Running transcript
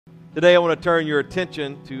Today I want to turn your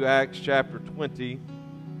attention to Acts chapter 20.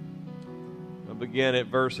 I'll begin at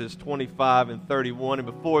verses 25 and 31. And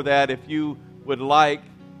before that, if you would like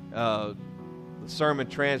the sermon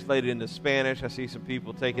translated into Spanish, I see some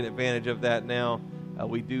people taking advantage of that now.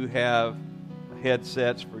 We do have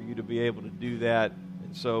headsets for you to be able to do that.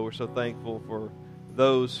 And so we're so thankful for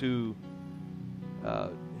those who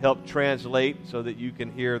help translate so that you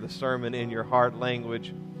can hear the sermon in your heart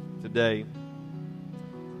language today.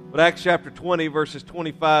 But Acts chapter 20, verses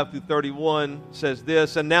 25 through 31 says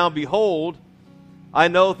this, "And now behold, I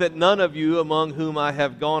know that none of you among whom I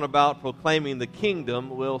have gone about proclaiming the kingdom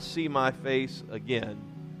will see my face again.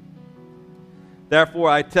 Therefore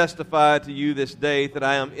I testify to you this day that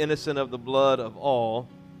I am innocent of the blood of all,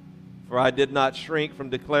 for I did not shrink from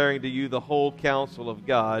declaring to you the whole counsel of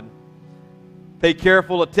God. Pay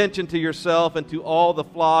careful attention to yourself and to all the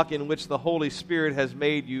flock in which the Holy Spirit has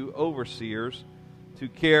made you overseers, to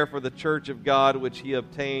care for the church of God which he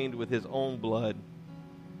obtained with his own blood.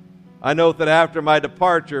 I know that after my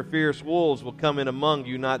departure fierce wolves will come in among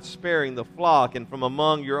you, not sparing the flock, and from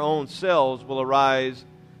among your own selves will arise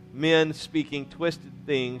men speaking twisted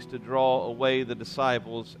things to draw away the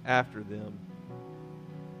disciples after them.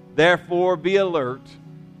 Therefore be alert,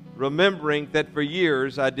 remembering that for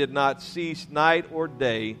years I did not cease night or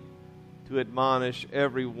day to admonish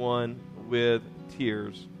everyone with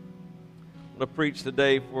tears." I'm going to preach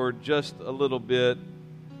today for just a little bit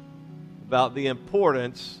about the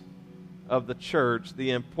importance of the church,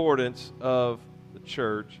 the importance of the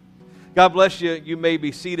church. God bless you. You may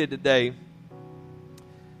be seated today.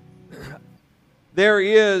 There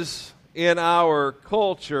is in our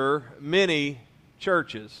culture many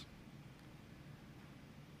churches.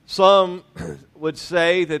 Some would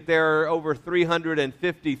say that there are over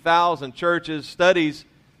 350,000 churches. Studies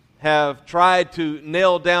have tried to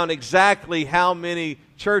nail down exactly how many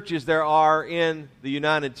churches there are in the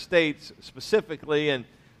United States specifically, and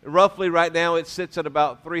roughly right now it sits at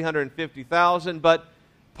about 350,000, but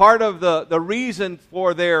part of the reason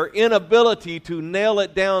for their inability to nail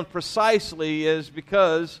it down precisely is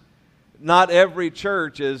because not every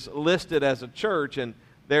church is listed as a church, and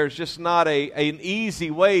there's just not an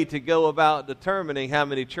easy way to go about determining how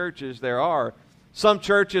many churches there are. Some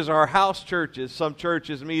churches are house churches. Some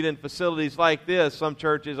churches meet in facilities like this. Some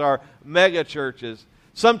churches are mega churches.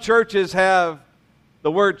 Some churches have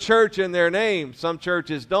the word church in their name. Some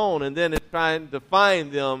churches don't. And then it's trying to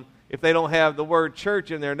find them. If they don't have the word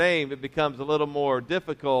church in their name, it becomes a little more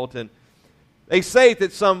difficult. And they say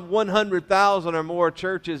that some 100,000 or more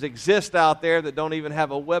churches exist out there that don't even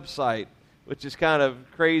have a website, which is kind of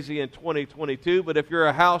crazy in 2022. But if you're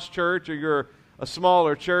a house church or you're a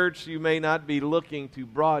smaller church, you may not be looking to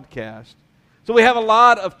broadcast. So we have a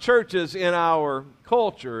lot of churches in our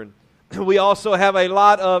culture, and we also have a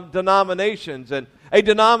lot of denominations. And a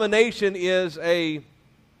denomination is a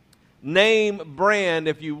name brand,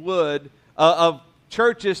 if you would, of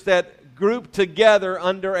churches that group together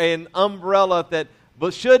under an umbrella that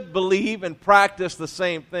should believe and practice the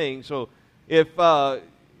same thing. So if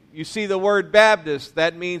you see the word Baptist,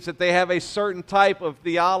 that means that they have a certain type of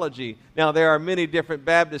theology. Now, there are many different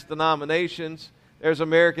Baptist denominations. There's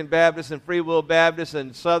American Baptist and Free Will Baptist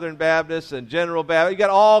and Southern Baptist and General Baptist. You got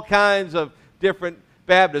all kinds of different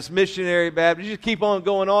Baptists, missionary Baptists. You just keep on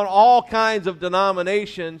going on. All kinds of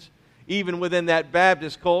denominations, even within that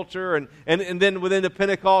Baptist culture. And then within the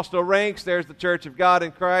Pentecostal ranks, there's the Church of God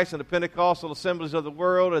in Christ and the Pentecostal Assemblies of the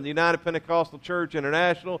World and the United Pentecostal Church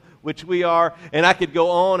International, which we are. And I could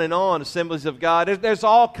go on, Assemblies of God. There's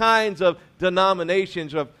all kinds of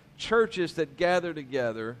denominations of churches that gather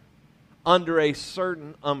together under a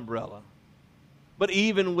certain umbrella. But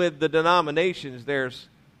even with the denominations, there's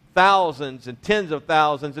thousands and tens of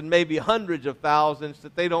thousands and maybe hundreds of thousands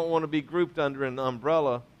that they don't want to be grouped under an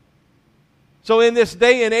umbrella. So in this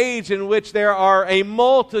day and age in which there are a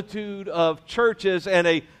multitude of churches and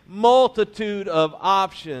a multitude of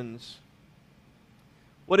options,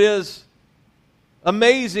 what is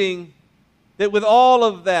amazing that with all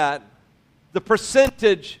of that, the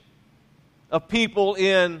percentage of people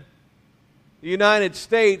in the United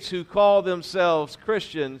States who call themselves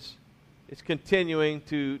Christians is continuing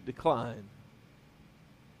to decline.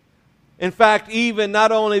 In fact, even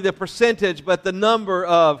not only the percentage, but the number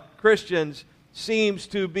of Christians seems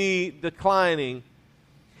to be declining.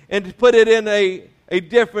 And to put it in a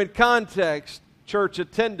different context, church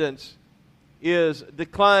attendance is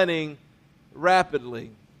declining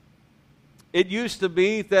rapidly. It used to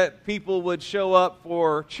be that people would show up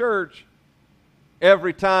for church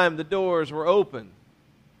every time the doors were open.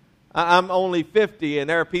 I'm only 50, and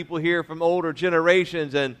there are people here from older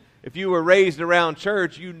generations, and if you were raised around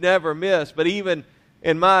church, you never miss. But even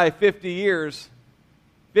in my 50 years,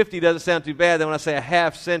 50 doesn't sound too bad. Then when I say a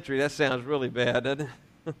half century, that sounds really bad, doesn't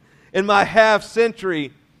it? In my half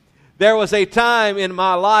century, there was a time in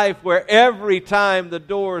my life where every time the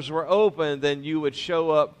doors were open, then you would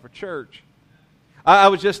show up for church. I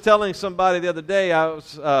was just telling somebody the other day, I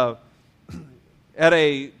was at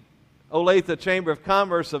a Olathe Chamber of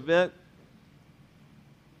Commerce event,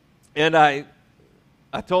 and I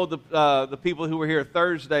told the people who were here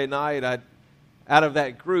Thursday night, out of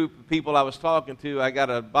that group of people I was talking to, I got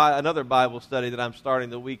another Bible study that I'm starting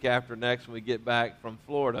the week after next when we get back from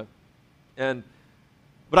Florida.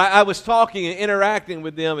 But I was talking and interacting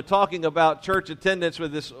with them and talking about church attendance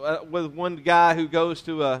with one guy who goes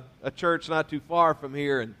to a church not too far from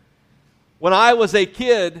here. And when I was a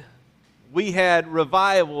kid, we had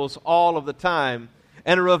revivals all of the time.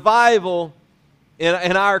 And a revival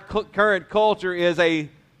in our current culture is a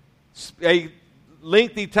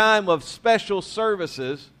lengthy time of special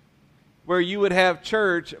services where you would have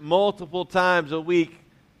church multiple times a week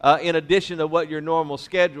in addition to what your normal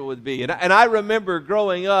schedule would be. And I remember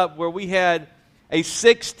growing up where we had a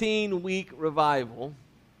 16-week revival.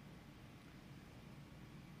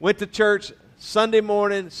 Went to church Sunday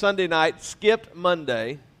morning, Sunday night, skipped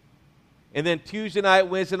Monday, and then Tuesday night,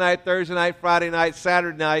 Wednesday night, Thursday night, Friday night,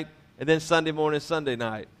 Saturday night, and then Sunday morning, Sunday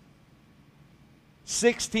night.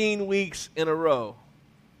 16 weeks in a row.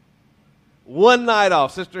 One night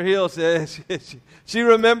off. Sister Hill says she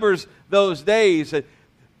remembers those days.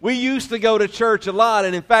 We used to go to church a lot,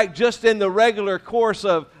 and in fact, just in the regular course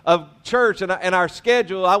of church and our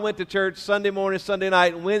schedule, I went to church Sunday morning, Sunday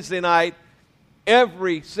night, and Wednesday night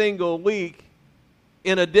every single week,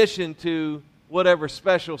 in addition to whatever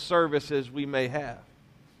special services we may have.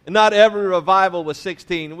 And not every revival was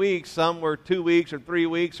 16 weeks. Some were 2 weeks or 3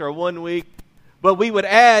 weeks or 1 week. But we would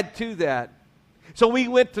add to that. So we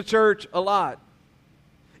went to church a lot.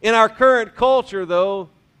 In our current culture, though,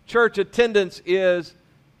 church attendance is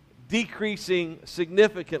decreasing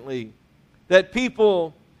significantly. That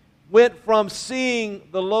people went from seeing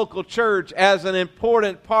the local church as an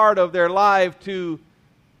important part of their life to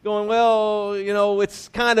going, well, you know, it's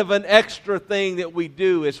kind of an extra thing that we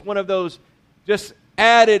do. It's one of those just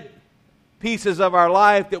added pieces of our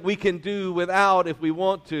life that we can do without if we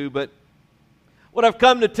want to. But what I've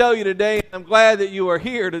come to tell you today, I'm glad that you are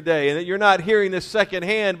here today and that you're not hearing this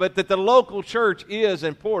secondhand, but that the local church is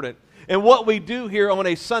important. And what we do here on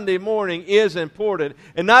a Sunday morning is important.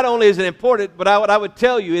 And not only is it important, but what I would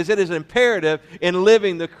tell you is it is imperative in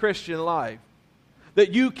living the Christian life.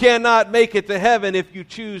 That you cannot make it to heaven if you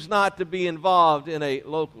choose not to be involved in a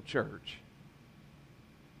local church.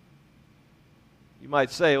 You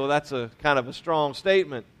might say, well, that's a kind of a strong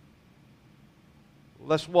statement.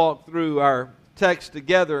 Let's walk through our text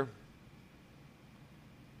together.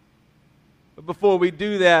 But before we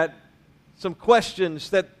do that, some questions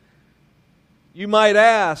that you might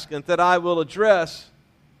ask and that I will address.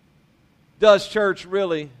 Does church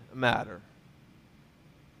really matter?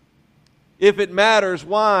 If it matters,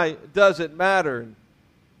 why does it matter?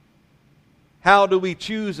 How do we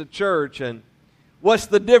choose a church? And what's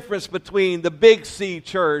the difference between the big C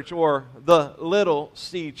church or the little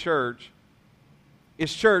C church?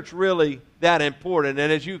 Is church really that important?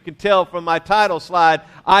 And as you can tell from my title slide,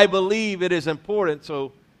 I believe it is important.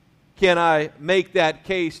 So can I make that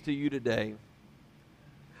case to you today?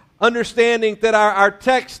 Understanding that our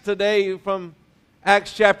text today from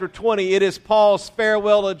Acts chapter 20, it is Paul's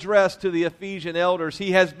farewell address to the Ephesian elders.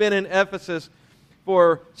 He has been in Ephesus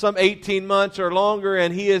for some 18 months or longer,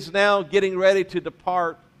 and he is now getting ready to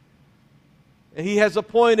depart. And he has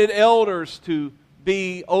appointed elders to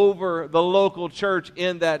be over the local church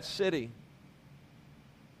in that city.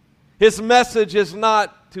 His message is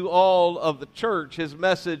not to all of the church. His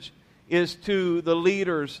message is to the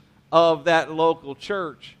leaders of that local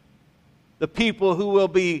church. The people who will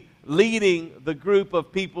be leading the group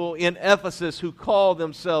of people in Ephesus who call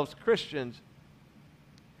themselves Christians.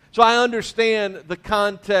 So I understand the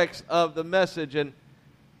context of the message. And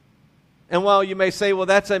while you may say, well,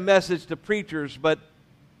 that's a message to preachers, but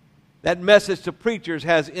that message to preachers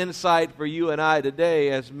has insight for you and I today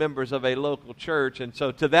as members of a local church. And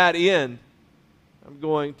so to that end, I'm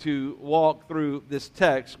going to walk through this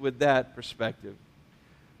text with that perspective.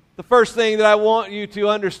 The first thing that I want you to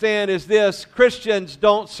understand is this: Christians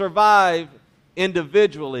don't survive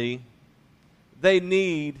individually. They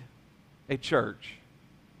need a church.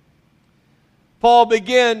 Paul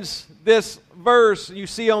begins this verse you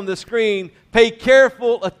see on the screen, pay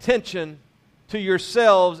careful attention to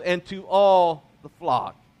yourselves and to all the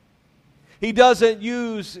flock. He doesn't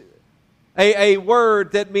use a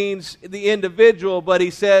word that means the individual, but he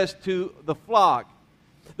says to the flock.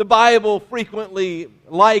 The Bible frequently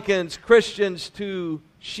likens Christians to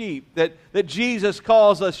sheep, that Jesus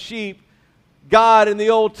calls us sheep. God in the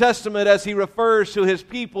Old Testament, as he refers to his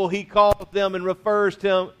people, he calls them and refers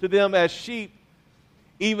to them as sheep.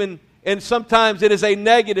 And sometimes it is a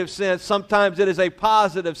negative sense, sometimes it is a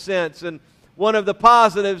positive sense. And one of the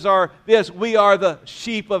positives are this: we are the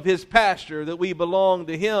sheep of his pasture, that we belong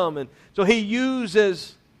to him. And so he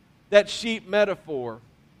uses that sheep metaphor.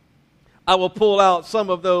 I will pull out some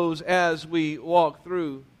of those as we walk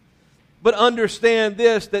through. But understand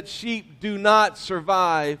this, that sheep do not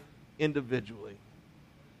survive individually.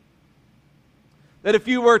 That if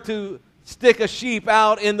you were to stick a sheep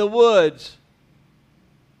out in the woods,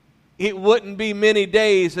 it wouldn't be many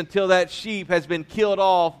days until that sheep has been killed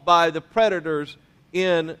off by the predators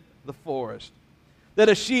in the forest. That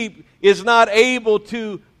a sheep is not able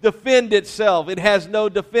to defend itself. It has no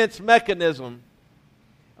defense mechanism.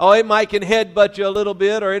 Oh, it might can headbutt you a little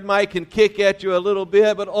bit, or it might can kick at you a little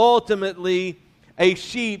bit, but ultimately, a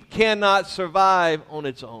sheep cannot survive on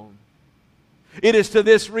its own. It is to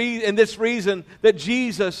this reason that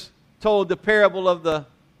Jesus told the parable of the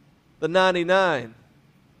 99.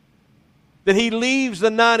 That he leaves the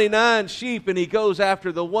 99 sheep and he goes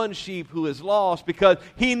after the one sheep who is lost, because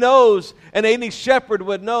he knows, and any shepherd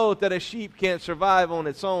would know, that a sheep can't survive on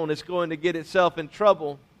its own. It's going to get itself in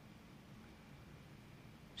trouble.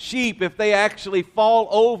 Sheep, if they actually fall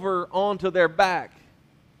over onto their back,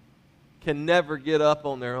 can never get up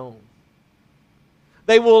on their own.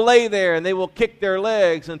 They will lay there and they will kick their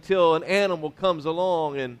legs until an animal comes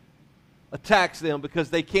along and attacks them, because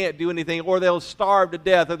they can't do anything, or they'll starve to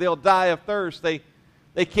death, or they'll die of thirst. They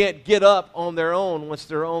can't get up on their own once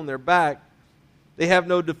they're on their back. They have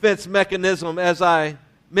no defense mechanism, as I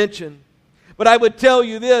mentioned. But I would tell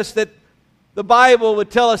you this, that the Bible would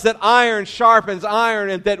tell us that iron sharpens iron,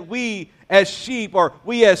 and that we as sheep, or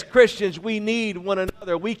we as Christians, we need one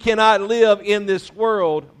another. We cannot live in this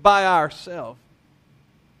world by ourselves.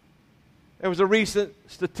 There was a recent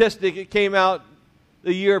statistic, it came out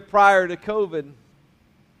the year prior to COVID.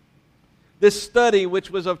 This study, which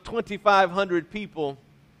was of 2,500 people,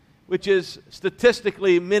 which is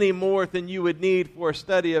statistically many more than you would need for a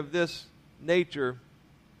study of this nature.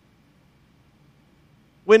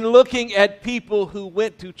 When looking at people who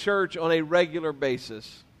went to church on a regular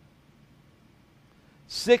basis,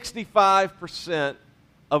 65%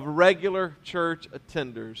 of regular church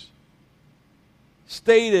attenders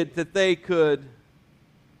stated that they could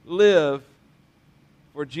live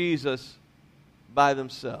for Jesus by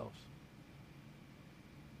themselves.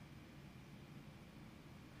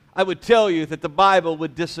 I would tell you that the Bible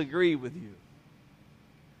would disagree with you.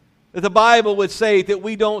 That the Bible would say that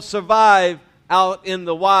we don't survive out in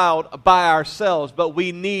the wild by ourselves, but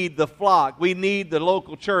we need the flock. We need the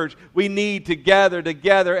local church. We need to gather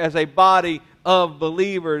together as a body of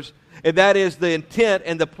believers. And that is the intent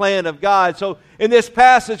and the plan of God. So in this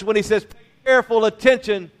passage, when he says, pay careful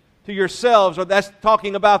attention to yourselves, or that's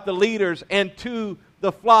talking about the leaders, and to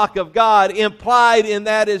the flock of God, implied in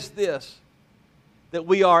that is this, that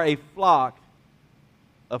we are a flock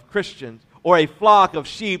of Christians, or a flock of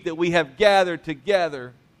sheep that we have gathered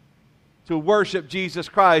together to worship Jesus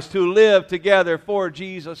Christ, to live together for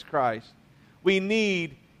Jesus Christ. We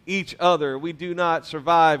need each other. We do not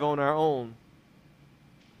survive on our own.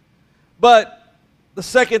 But the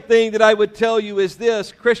second thing that I would tell you is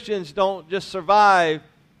this: Christians don't just survive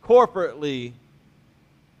corporately,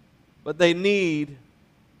 but they need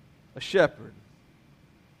a shepherd.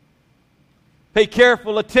 Pay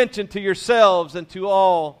careful attention to yourselves and to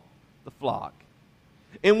all the flock,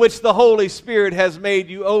 in which the Holy Spirit has made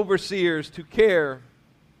you overseers to care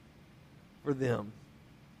for them.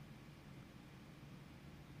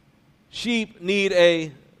 Sheep need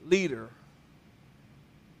a leader.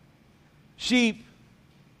 Sheep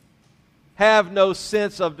have no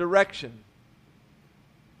sense of direction.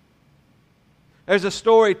 There's a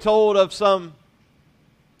story told of some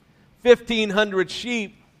 1,500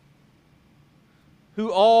 sheep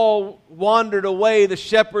who all wandered away. The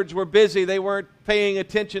shepherds were busy. They weren't paying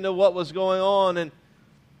attention to what was going on. And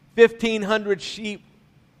 1,500 sheep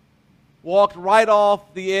walked right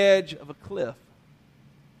off the edge of a cliff.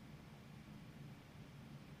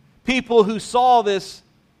 People who saw this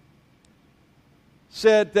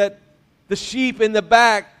said that the sheep in the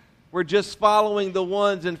back were just following the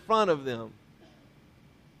ones in front of them.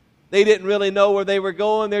 They didn't really know where they were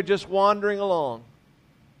going. They're just wandering along.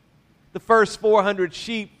 The first 400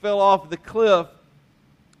 sheep fell off the cliff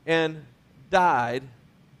and died.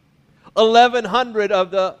 1,100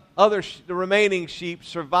 of the the remaining sheep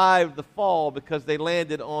survived the fall because they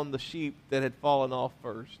landed on the sheep that had fallen off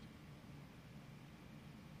first.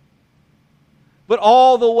 But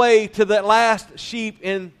all the way to the last sheep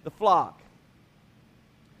in the flock,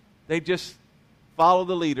 they just follow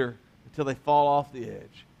the leader until they fall off the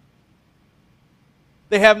edge.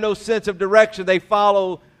 They have no sense of direction. They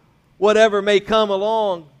follow whatever may come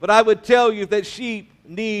along. But I would tell you that sheep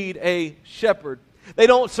need a shepherd. They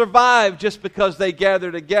don't survive just because they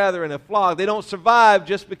gather together in a flock. They don't survive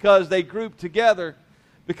just because they group together,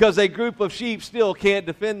 because a group of sheep still can't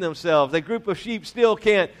defend themselves. A group of sheep still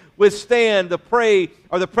can't withstand the prey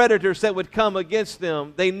or the predators that would come against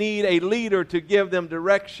them. They need a leader to give them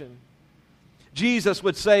direction. Jesus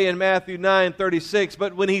would say in Matthew 9:36,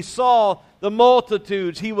 "But when he saw the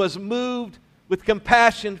multitudes, he was moved with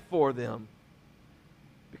compassion for them,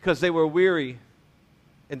 because they were weary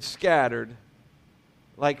and scattered,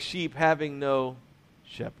 like sheep having no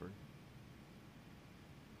shepherd."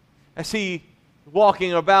 As he,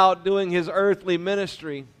 walking about doing his earthly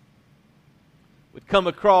ministry, would come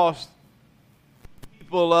across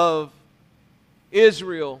people of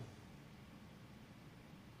Israel.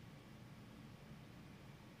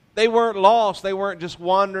 They weren't lost. They weren't just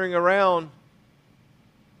wandering around.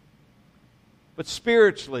 But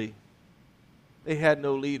spiritually, they had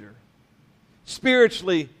no leader.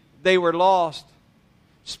 Spiritually, they were lost.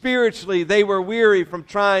 Spiritually, they were weary from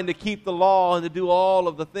trying to keep the law and to do all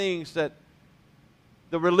of the things that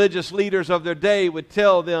the religious leaders of their day would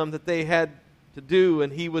tell them that they had to do.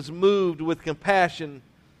 And he was moved with compassion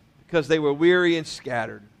because they were weary and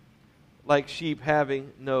scattered, like sheep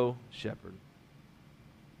having no shepherd.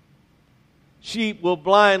 Sheep will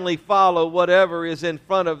blindly follow whatever is in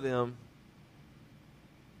front of them.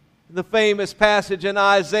 The famous passage in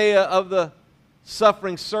Isaiah of the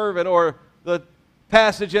suffering servant, or the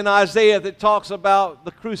passage in Isaiah that talks about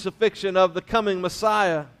the crucifixion of the coming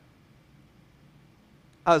Messiah.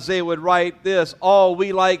 Isaiah would write this, "All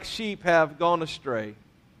we like sheep have gone astray.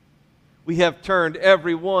 We have turned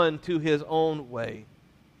every one to his own way.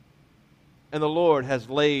 And the Lord has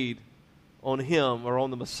laid on him," or on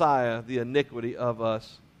the Messiah, "the iniquity of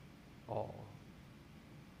us all."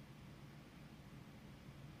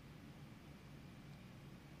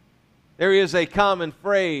 There is a common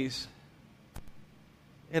phrase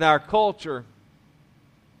in our culture.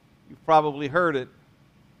 You've probably heard it.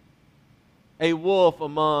 A wolf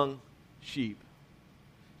among sheep.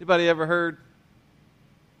 Anybody ever heard?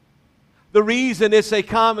 The reason it's a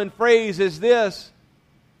common phrase is this,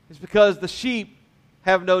 is because the sheep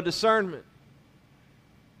have no discernment.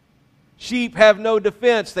 Sheep have no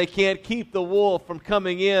defense. They can't keep the wolf from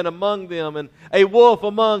coming in among them. And a wolf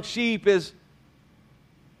among sheep is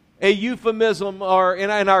a euphemism, or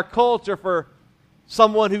in our culture, for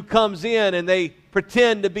someone who comes in and they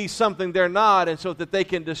pretend to be something they're not, and so that they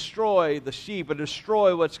can destroy the sheep and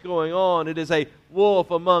destroy what's going on. It is a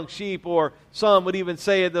wolf among sheep, or some would even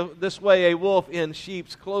say it this way, a wolf in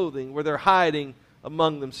sheep's clothing, where they're hiding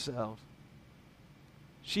among themselves.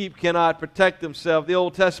 Sheep cannot protect themselves. The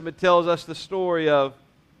Old Testament tells us the story of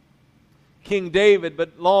King David,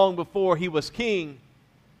 but long before he was king,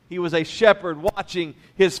 he was a shepherd watching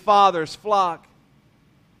his father's flock.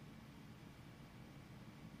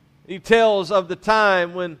 He tells of the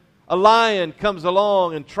time when a lion comes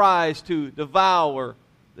along and tries to devour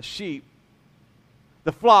the sheep.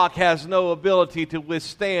 The flock has no ability to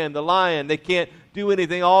withstand the lion. They can't do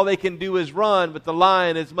anything. All they can do is run, but the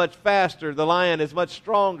lion is much faster. The lion is much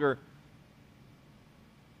stronger.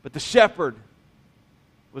 But the shepherd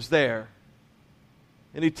was there.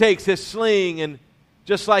 And he takes his sling, and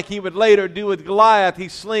just like he would later do with Goliath, he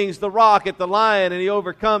slings the rock at the lion and he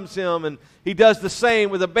overcomes him. And he does the same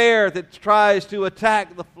with a bear that tries to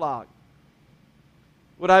attack the flock.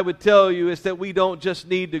 What I would tell you is that we don't just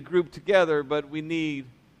need to group together, but we need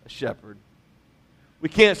a shepherd. We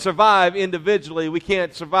can't survive individually. We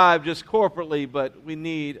can't survive just corporately, but we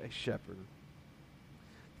need a shepherd.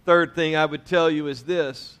 Third thing I would tell you is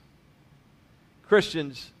this.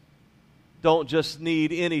 Christians don't just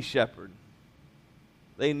need any shepherd.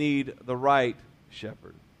 They need the right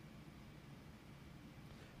shepherd.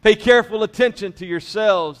 Pay careful attention to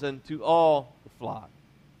yourselves and to all the flock,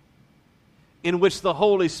 in which the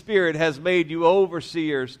Holy Spirit has made you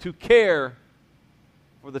overseers to care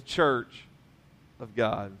for the church of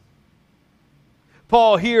God.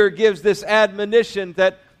 Paul here gives this admonition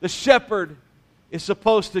that the shepherd is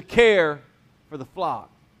supposed to care for the flock.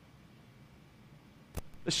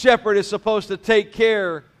 The shepherd is supposed to take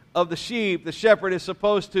care of the sheep. The shepherd is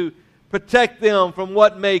supposed to protect them from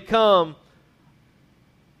what may come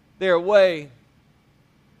their way.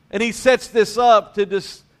 And he sets this up to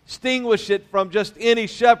distinguish it from just any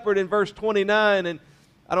shepherd in verse 29, and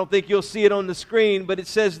I don't think you'll see it on the screen, but it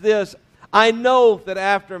says this: I know that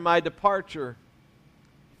after my departure,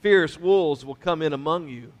 fierce wolves will come in among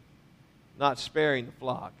you, not sparing the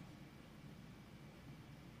flock.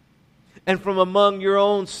 And from among your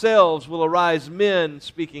own selves will arise men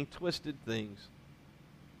speaking twisted things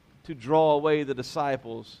to draw away the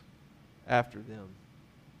disciples after them.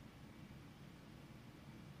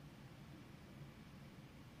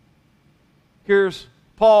 Here's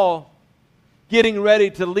Paul getting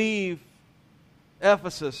ready to leave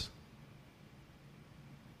Ephesus.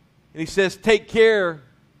 And he says, take care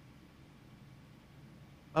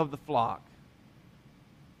of the flock,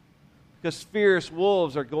 because fierce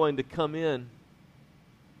wolves are going to come in.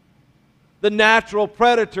 The natural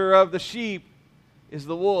predator of the sheep is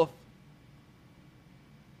the wolf.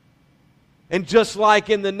 And just like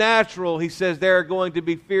in the natural, he says there are going to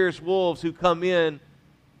be fierce wolves who come in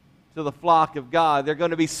to the flock of God. They're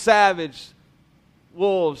going to be savage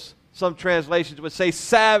wolves. Some translations would say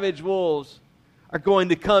savage wolves are going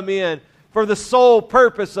to come in for the sole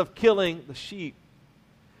purpose of killing the sheep,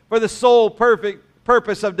 for the sole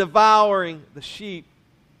purpose of devouring the sheep.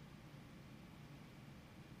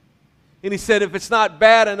 And he said, if it's not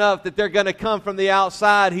bad enough that they're going to come from the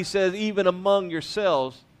outside, he says, even among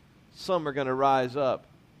yourselves, some are going to rise up,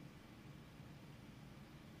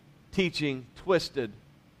 teaching twisted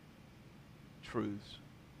truths.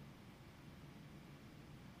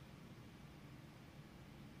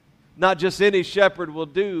 Not just any shepherd will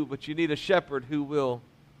do, but you need a shepherd who will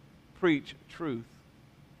preach truth.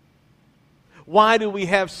 Why do we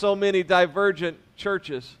have so many divergent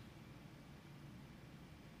churches?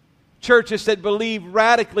 Churches that believe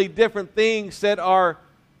radically different things that are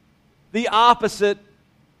the opposite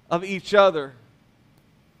of each other.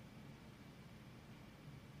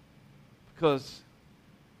 Because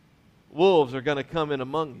wolves are going to come in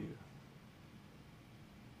among you.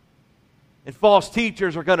 And false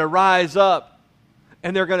teachers are going to rise up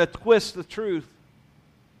and they're going to twist the truth.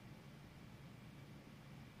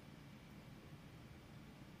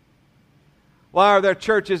 Why are there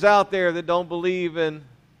churches out there that don't believe in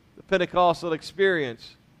the Pentecostal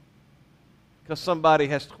experience? Because somebody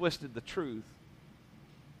has twisted the truth.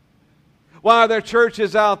 Why are there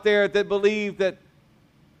churches out there that believe that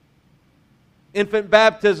infant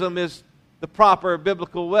baptism is the proper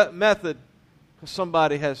biblical method? Because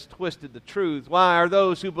somebody has twisted the truth. Why are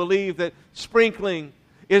those who believe that sprinkling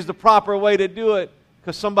is the proper way to do it?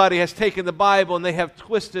 Because somebody has taken the Bible and they have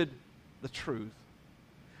twisted the truth.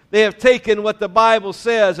 They have taken what the Bible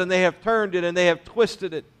says and they have turned it and they have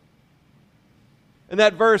twisted it. In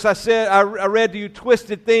that verse I read to you,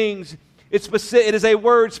 twisted things. It is a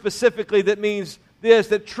word specifically that means this,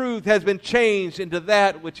 that truth has been changed into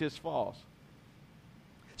that which is false.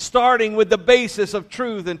 Starting with the basis of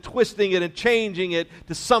truth and twisting it and changing it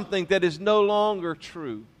to something that is no longer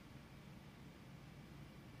true.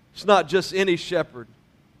 It's not just any shepherd.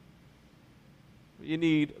 You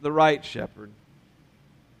need the right shepherd.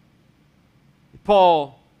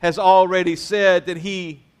 Paul has already said that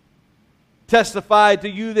he testified to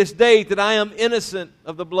you this day that I am innocent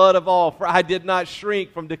of the blood of all, for I did not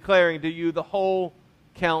shrink from declaring to you the whole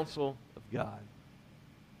counsel of God.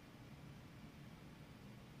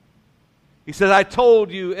 He said, I told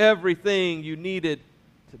you everything you needed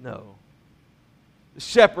to know. The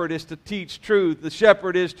shepherd is to teach truth. The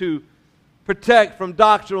shepherd is to protect from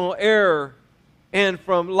doctrinal error and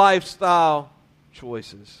from lifestyle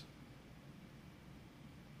choices.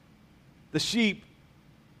 The sheep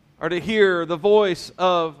are to hear the voice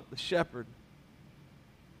of the shepherd.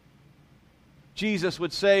 Jesus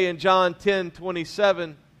would say in John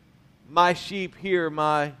 10:27, my sheep hear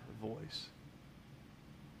my voice,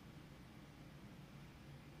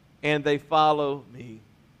 and they follow me.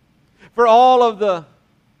 For all of the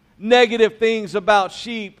negative things about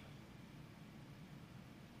sheep,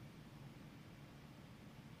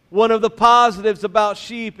 one of the positives about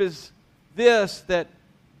sheep is this, that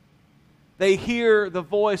they hear the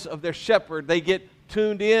voice of their shepherd. They get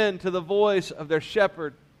tuned in to the voice of their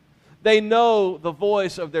shepherd. They know the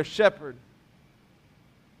voice of their shepherd.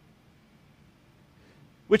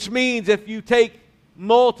 Which means if you take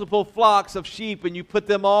multiple flocks of sheep and you put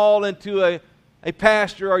them all into a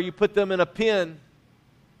pasture, or you put them in a pen,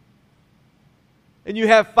 and you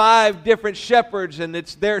have 5 different shepherds and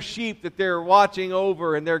it's their sheep that they're watching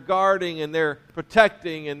over and they're guarding and they're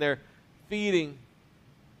protecting and they're feeding.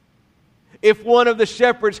 If one of the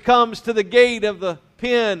shepherds comes to the gate of the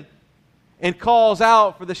pen and calls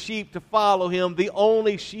out for the sheep to follow him, the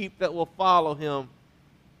only sheep that will follow him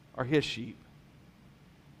are his sheep.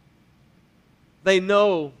 They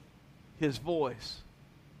know His voice.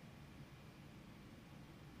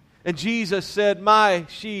 And Jesus said, "My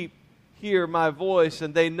sheep hear my voice,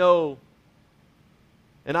 and they know,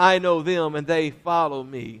 and I know them, and they follow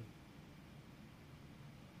me."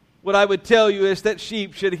 What I would tell you is that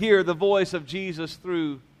sheep should hear the voice of Jesus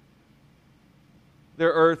through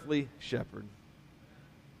their earthly shepherd.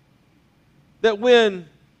 That when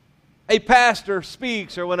a pastor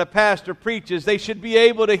speaks or when a pastor preaches, they should be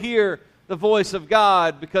able to hear the voice of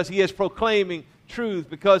God because he is proclaiming truth,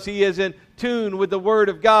 because he is in tune with the Word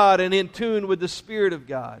of God and in tune with the Spirit of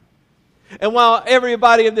God. And while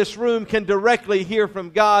everybody in this room can directly hear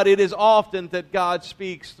from God, it is often that God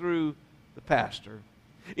speaks through the pastor.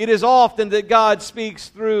 It is often that God speaks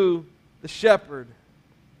through the shepherd.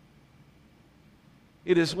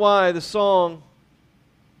 It is why the song,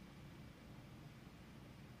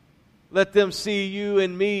 "Let them see you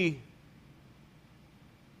and me,"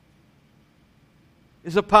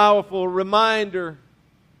 is a powerful reminder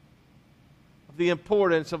of the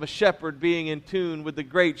importance of a shepherd being in tune with the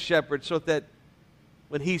great shepherd so that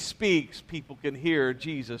when he speaks, people can hear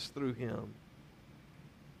Jesus through him.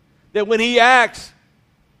 That when he acts,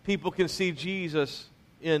 people can see Jesus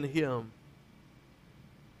in him.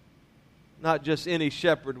 Not just any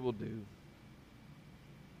shepherd will do.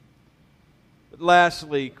 But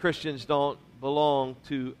lastly, Christians don't belong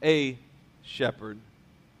to a shepherd.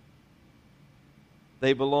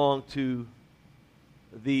 They belong to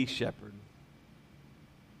the shepherd.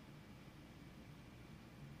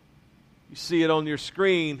 You see it on your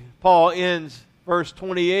screen. Paul ends verse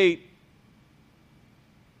 28.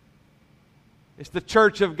 It's the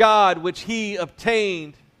church of God which he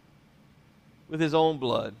obtained with his own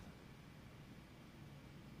blood.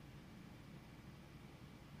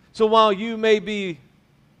 So while you may be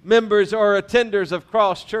members or attenders of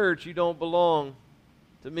Cross Church, you don't belong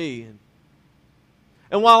to me.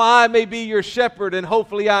 And while I may be your shepherd, and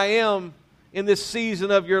hopefully I am in this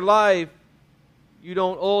season of your life, you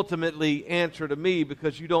don't ultimately answer to me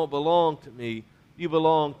because you don't belong to me. You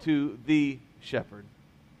belong to the shepherd.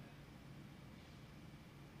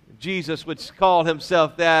 Jesus would call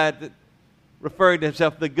himself that, referring to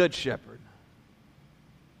himself the good shepherd.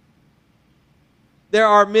 There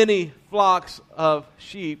are many flocks of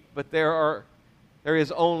sheep, but there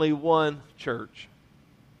is only one church.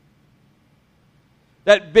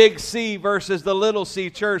 That big C versus the little c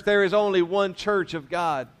church, there is only one church of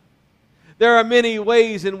God. There are many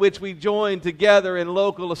ways in which we join together in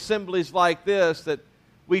local assemblies like this, that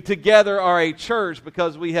we together are a church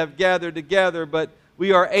because we have gathered together, but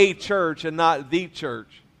we are a church and not the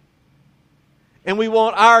church. And we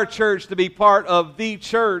want our church to be part of the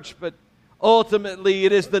church, but ultimately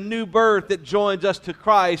it is the new birth that joins us to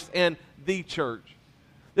Christ and the church.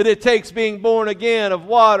 That it takes being born again of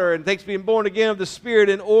water and takes being born again of the Spirit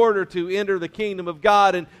in order to enter the kingdom of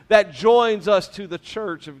God, and that joins us to the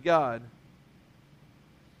church of God.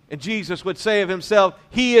 And Jesus would say of himself,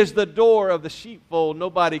 He is the door of the sheepfold.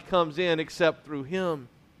 Nobody comes in except through Him.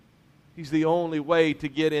 He's the only way to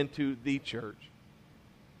get into the church.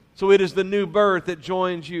 So it is the new birth that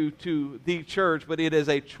joins you to the church, but it is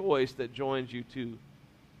a choice that joins you to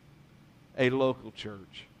a local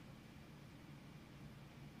church.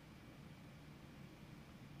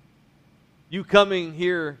 You coming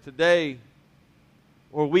here today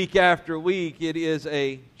or week after week, it is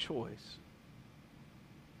a choice.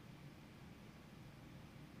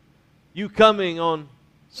 You coming on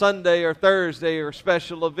Sunday or Thursday or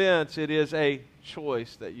special events, it is a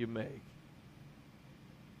choice that you make.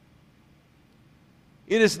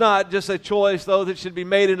 It is not just a choice, though, that should be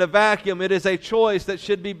made in a vacuum. It is a choice that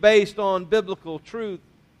should be based on biblical truth.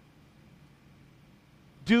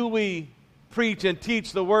 Do we preach and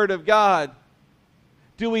teach the Word of God?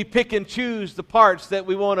 Do we pick and choose the parts that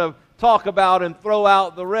we want to talk about and throw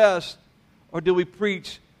out the rest? Or do we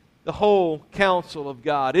preach the whole counsel of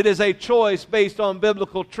God? It is a choice based on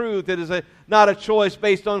biblical truth. It is not a choice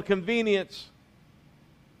based on convenience.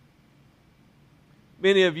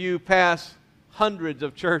 Many of you pass hundreds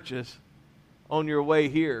of churches on your way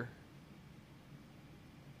here.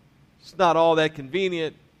 It's not all that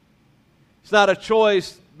convenient. It's not a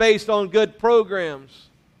choice based on good programs.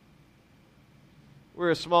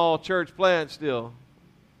 We're a small church plant still.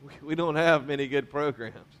 We don't have many good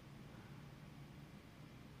programs.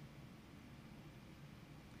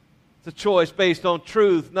 It's a choice based on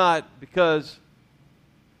truth, not because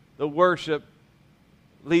the worship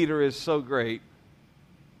leader is so great,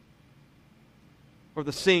 or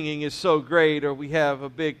the singing is so great, or we have a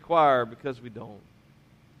big choir, because we don't.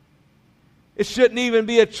 It shouldn't even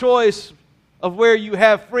be a choice of where you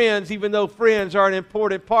have friends, even though friends are an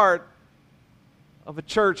important part of a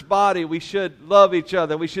church body. We should love each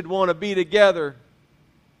other. We should want to be together.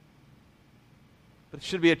 But it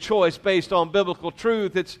should be a choice based on biblical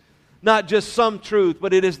truth. It's not just some truth,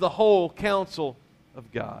 but it is the whole counsel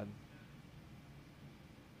of God.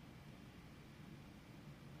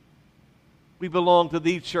 We belong to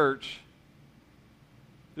the church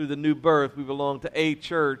through the new birth. We belong to a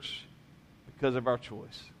church because of our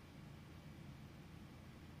choice.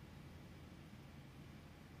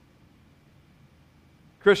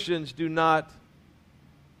 Christians do not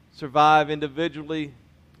survive individually.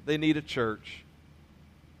 They need a church.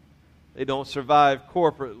 They don't survive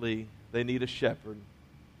corporately. They need a shepherd.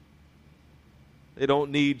 They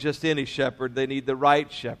don't need just any shepherd. They need the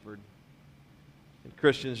right shepherd. And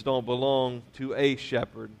Christians don't belong to a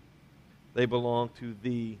shepherd. They belong to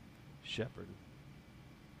the shepherd.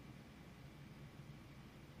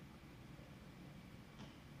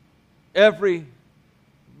 Everybody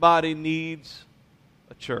needs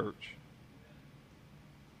a church.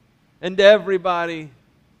 And everybody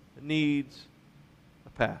needs a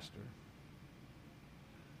pastor.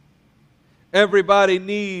 Everybody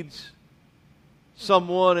needs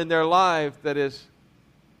someone in their life that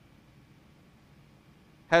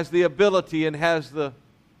has the ability and has the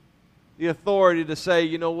authority to say,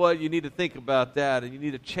 you know what, you need to think about that, and you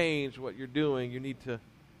need to change what you're doing. You need to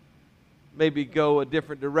maybe go a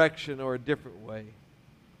different direction or a different way.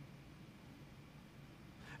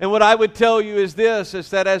 And what I would tell you is this, is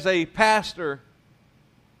that as a pastor,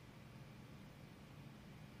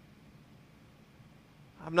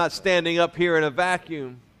 I'm not standing up here in a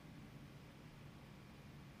vacuum.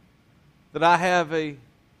 That I have a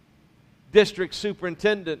district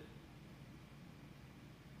superintendent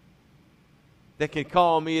that can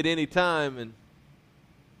call me at any time and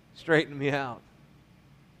straighten me out.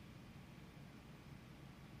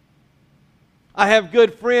 I have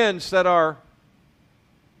good friends that are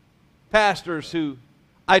pastors who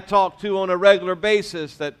I talk to on a regular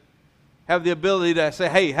basis that have the ability to say,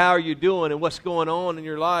 hey, how are you doing and what's going on in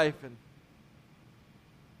your life? And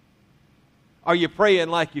are you praying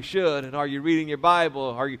like you should? And are you reading your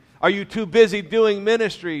Bible? Are you too busy doing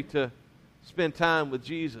ministry to spend time with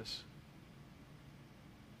Jesus?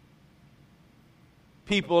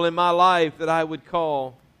 People in my life that I would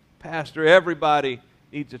call pastor. Everybody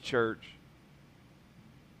needs a church.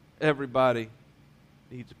 Everybody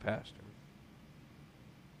needs a pastor.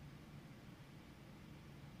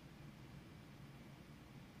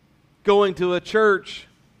 Going to a church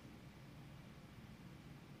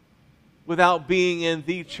without being in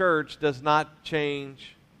the church does not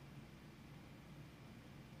change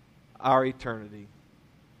our eternity.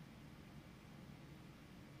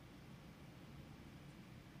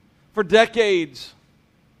 For decades,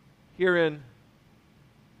 here in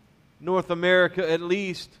North America at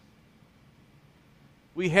least,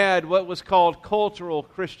 we had what was called cultural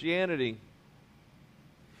Christianity,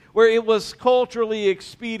 where it was culturally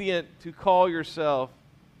expedient to call yourself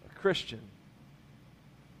a Christian.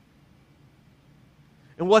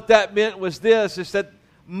 And what that meant was this, is that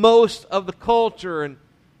most of the culture and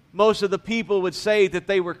most of the people would say that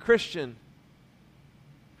they were Christian.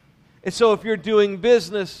 And so if you're doing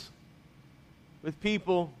business with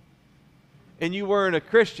people and you weren't a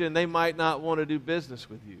Christian, they might not want to do business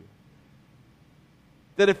with you.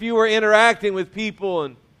 That if you were interacting with people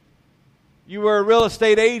and you were a real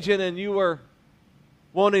estate agent and you were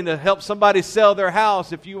wanting to help somebody sell their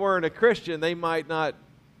house, if you weren't a Christian, they might not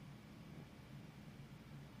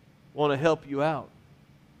want to help you out.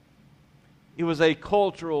 It was a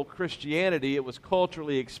cultural Christianity. It was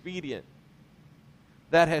culturally expedient.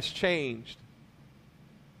 That has changed.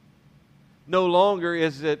 No longer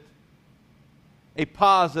is it a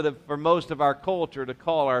positive for most of our culture to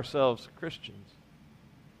call ourselves Christians.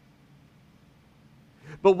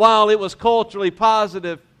 But while it was culturally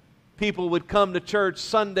positive, people would come to church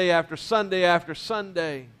Sunday after Sunday after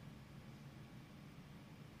Sunday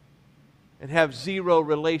and have zero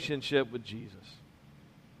relationship with Jesus.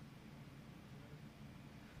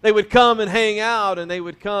 They would come and hang out, and they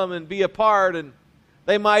would come and be a part, and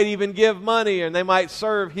they might even give money, and they might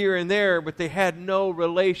serve here and there, but they had no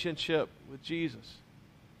relationship with Jesus.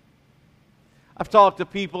 I've talked to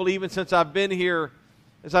people even since I've been here.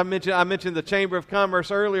 As I mentioned the Chamber of Commerce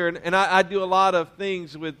earlier, and I do a lot of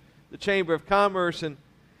things with the Chamber of Commerce,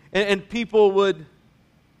 and people would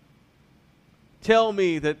tell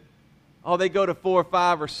me that, oh, they go to 4 or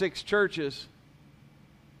 5 or 6 churches.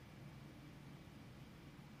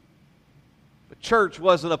 But church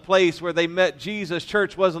wasn't a place where they met Jesus.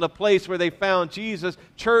 Church wasn't a place where they found Jesus.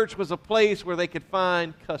 Church was a place where they could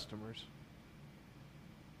find customers.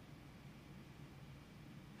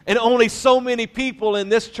 And only so many people in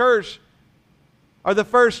this church, or the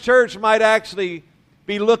First Church, might actually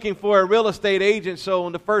be looking for a real estate agent. So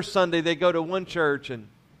on the first Sunday they go to one church and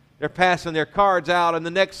they're passing their cards out, and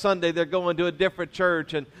the next Sunday they're going to a different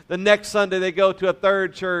church, and the next Sunday they go to a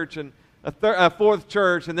third church and a fourth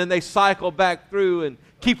church, and then they cycle back through and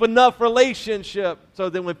keep enough relationship so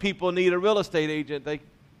that when people need a real estate agent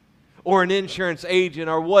or an insurance agent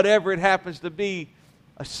or whatever it happens to be,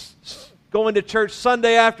 going to church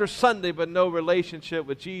Sunday after Sunday but no relationship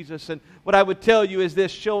with Jesus. And what I would tell you is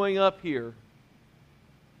this: showing up here,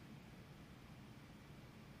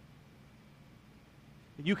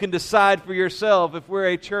 you can decide for yourself if we're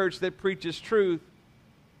a church that preaches truth,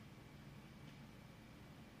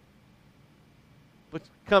 but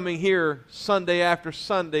coming here Sunday after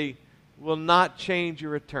Sunday will not change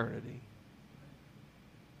your eternity.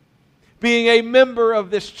 Being a member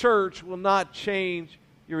of this church will not change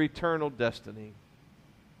your eternal destiny.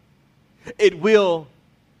 It will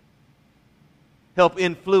help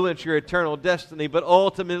influence your eternal destiny, but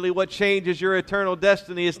ultimately what changes your eternal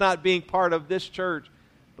destiny is not being part of this church,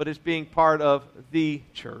 but it's being part of the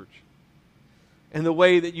church. And the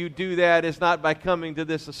way that you do that is not by coming to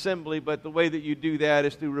this assembly, but the way that you do that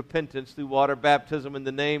is through repentance, through water baptism in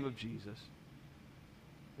the name of Jesus,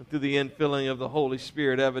 and through the infilling of the Holy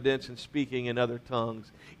Spirit, evidence, and speaking in other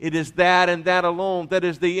tongues. It is that and that alone that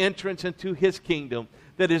is the entrance into His kingdom,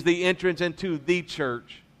 that is the entrance into the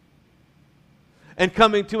church. And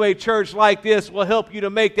coming to a church like this will help you to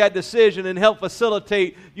make that decision and help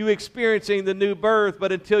facilitate you experiencing the new birth.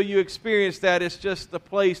 But until you experience that, it's just the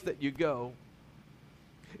place that you go.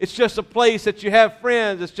 It's just a place that you have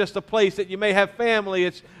friends. It's just a place that you may have family.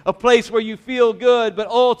 It's a place where you feel good. But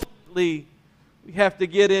ultimately, we have to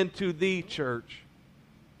get into the church.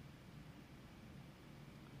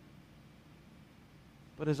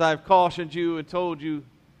 But as I've cautioned you and told you,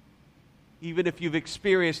 even if you've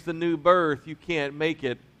experienced the new birth, you can't make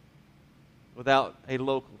it without a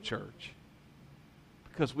local church,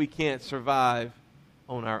 because we can't survive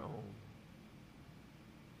on our own.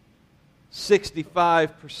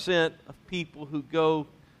 65% of people who go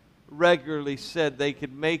regularly said they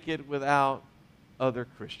could make it without other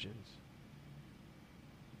Christians.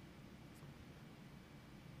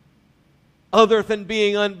 Other than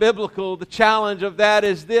being unbiblical, the challenge of that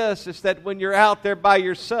is this, is that when you're out there by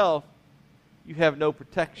yourself, you have no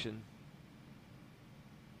protection.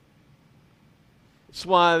 That's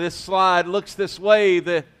why this slide looks this way.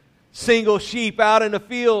 The single sheep out in the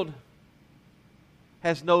field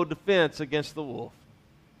has no defense against the wolf.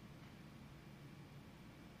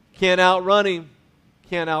 Can't outrun him,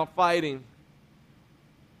 can't outfight him.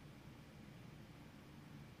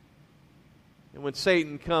 And when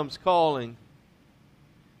Satan comes calling,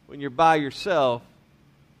 when you're by yourself,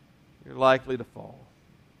 you're likely to fall.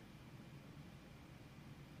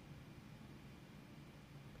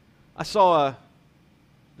 I saw a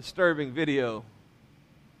disturbing video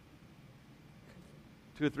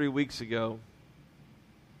 2 or 3 weeks ago.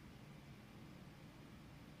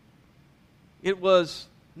 It was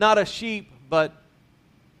not a sheep, but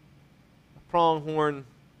a pronghorn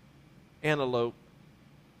antelope.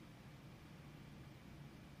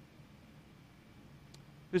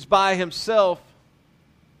 He was by himself,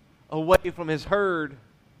 away from his herd.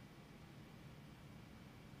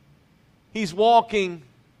 He's walking,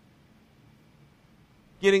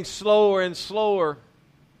 getting slower and slower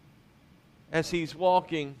as he's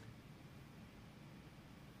walking.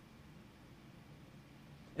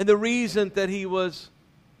 And the reason that he was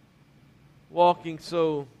walking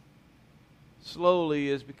so slowly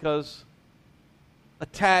is because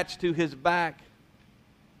attached to his back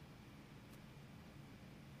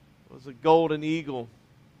was a golden eagle.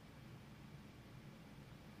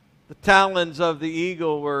 The talons of the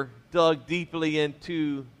eagle were dug deeply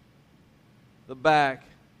into the back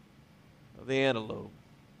of the antelope.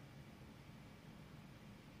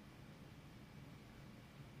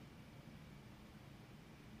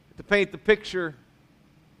 To paint the picture,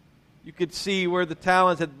 you could see where the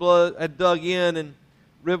talons had dug in, and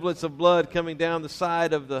rivulets of blood coming down the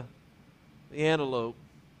side of the antelope.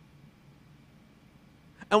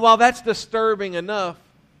 And while that's disturbing enough,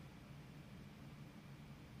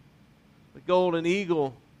 the golden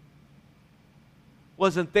eagle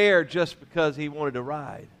wasn't there just because he wanted to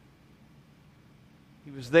ride.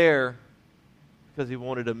 He was there because he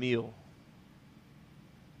wanted a meal.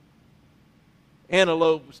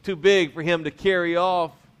 Antelope was too big for him to carry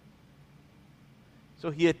off, so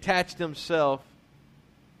he attached himself.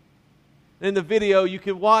 In the video, you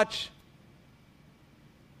can watch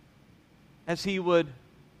as he would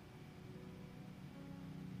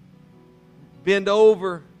bend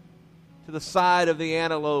over to the side of the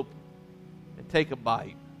antelope and take a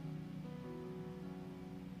bite.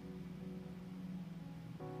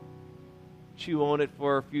 Chew on it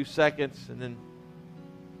for a few seconds and then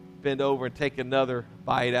bend over and take another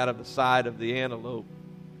bite out of the side of the antelope.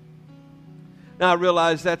 Now I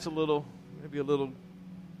realize that's maybe a little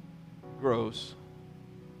gross.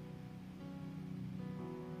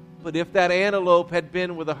 But if that antelope had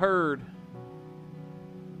been with a herd,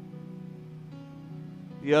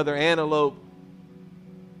 the other antelope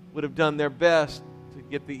would have done their best to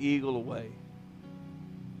get the eagle away.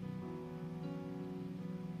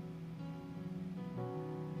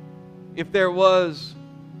 If there was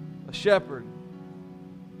a shepherd,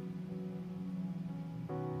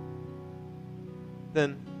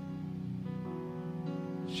 then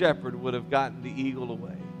the shepherd would have gotten the eagle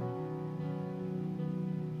away.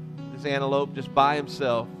 This antelope just by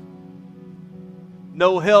himself.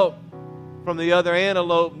 No help from the other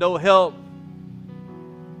antelope, no help.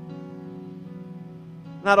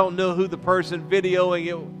 And I don't know who the person videoing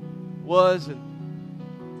it was, and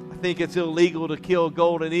I think it's illegal to kill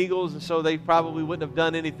golden eagles, and so they probably wouldn't have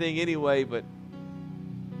done anything anyway, but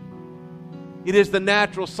it is the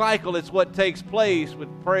natural cycle. It's what takes place with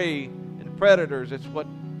prey and predators. But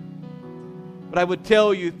I would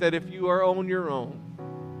tell you that if you are on your own,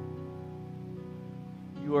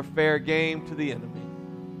 you are fair game to the enemy.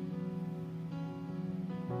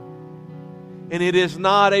 And it is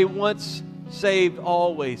not a once saved,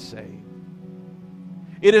 always saved.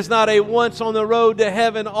 It is not a once on the road to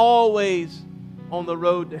heaven, always on the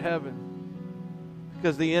road to heaven.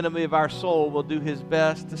 Because the enemy of our soul will do his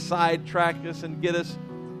best to sidetrack us and get us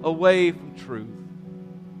away from truth.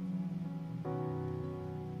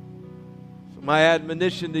 So my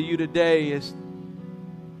admonition to you today is,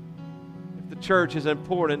 if the church is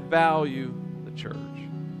important, value the church.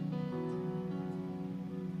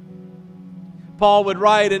 Paul would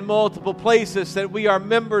write in multiple places that we are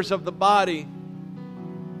members of the body.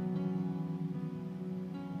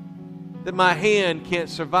 That my hand can't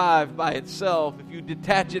survive by itself. If you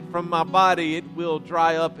detach it from my body, it will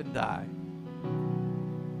dry up and die.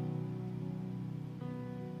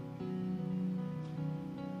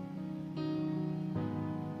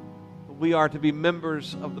 But we are to be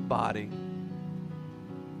members of the body.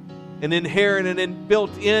 And inherent and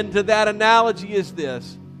built into that analogy is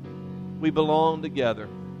this: we belong together.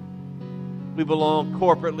 We belong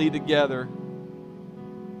corporately together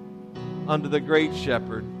under the great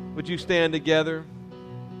shepherd. Would you stand together?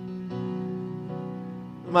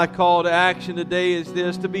 My call to action today is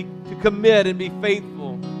this: to commit and be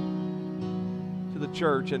faithful to the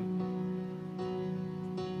church. And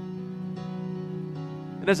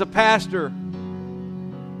as a pastor,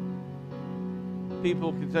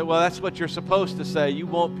 people can say, well, that's what you're supposed to say. You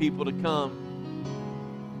want people to come.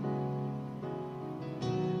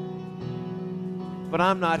 But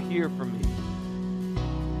I'm not here for me.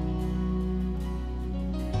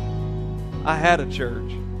 I had a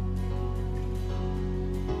church.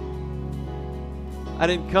 I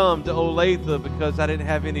didn't come to Olathe because I didn't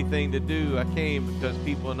have anything to do. I came because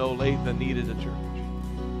people in Olathe needed a church.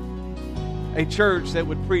 A church that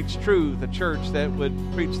would preach truth. A church that would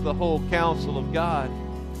preach the whole counsel of God.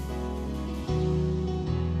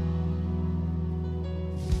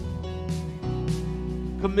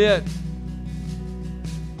 Commit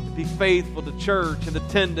to be faithful to church and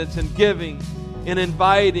attendance and giving and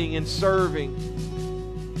inviting and serving,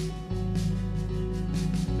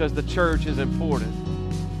 because the church is important.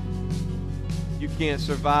 You can't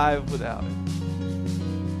survive without it.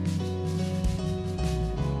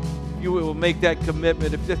 If you will make that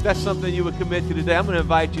commitment, if that's something you would commit to today, I'm going to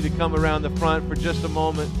invite you to come around the front for just a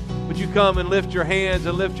moment. Would you come and lift your hands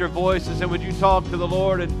and lift your voices, and would you talk to the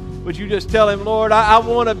Lord, and would you just tell Him, Lord, I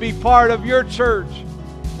want to be part of your church.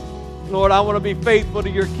 Lord, I want to be faithful to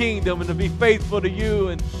your kingdom and to be faithful to you,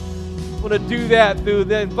 and I want to do that through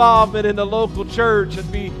the involvement in the local church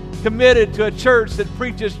and be committed to a church that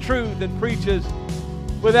preaches truth and preaches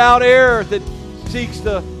without error, that seeks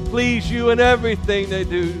to please you in everything they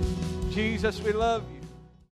do. Jesus, we love you.